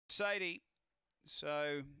Sadie.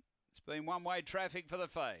 So it's been one-way traffic for the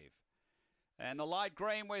fave. And the light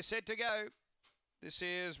green, we're set to go. This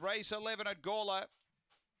is race 11 at Gawler.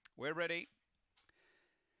 We're ready.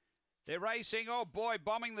 They're racing. Oh, boy,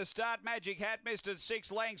 bombing the start. Magic Hat missed at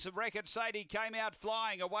 6 lengths. Wreck-It Sadie came out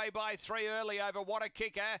flying. Away by 3 early over What a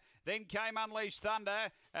Kicker. Then came Unleashed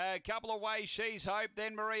Thunder. A couple of ways, She's Hope.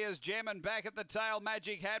 Then Maria's Gem. And back at the tail,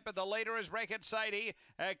 Magic Hat. But the leader is Wreck-It Sadie.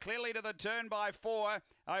 Clearly to the turn by 4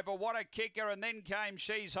 over What a Kicker. And then came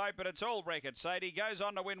She's Hope. But it's all Wreck-It Sadie. Goes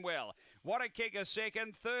on to win well. What a Kicker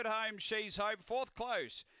second. Third home, She's Hope. Fourth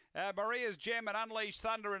close. Maria's Gem and Unleashed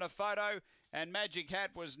Thunder in a photo. And Magic Hat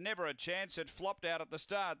was never a chance. It flopped out at the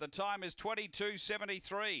start. The time is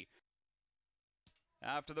 22:73.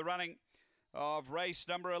 After the running of race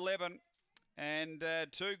number 11. And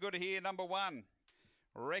too good here, number 1.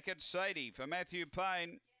 Wreck-It Sadie for Matthew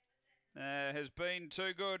Payne has been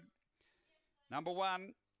too good. Number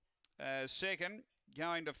 1. Second,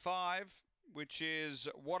 going to 5, which is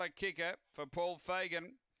What a Kicker for Paul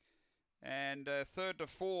Fagan. And third to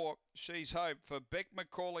 4, She's Hope for Beck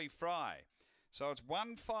Macaulay Fry. So it's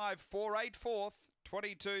 1-5-4-8 fourth,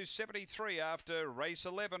 22:73 after race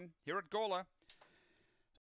 11 here at Gawler.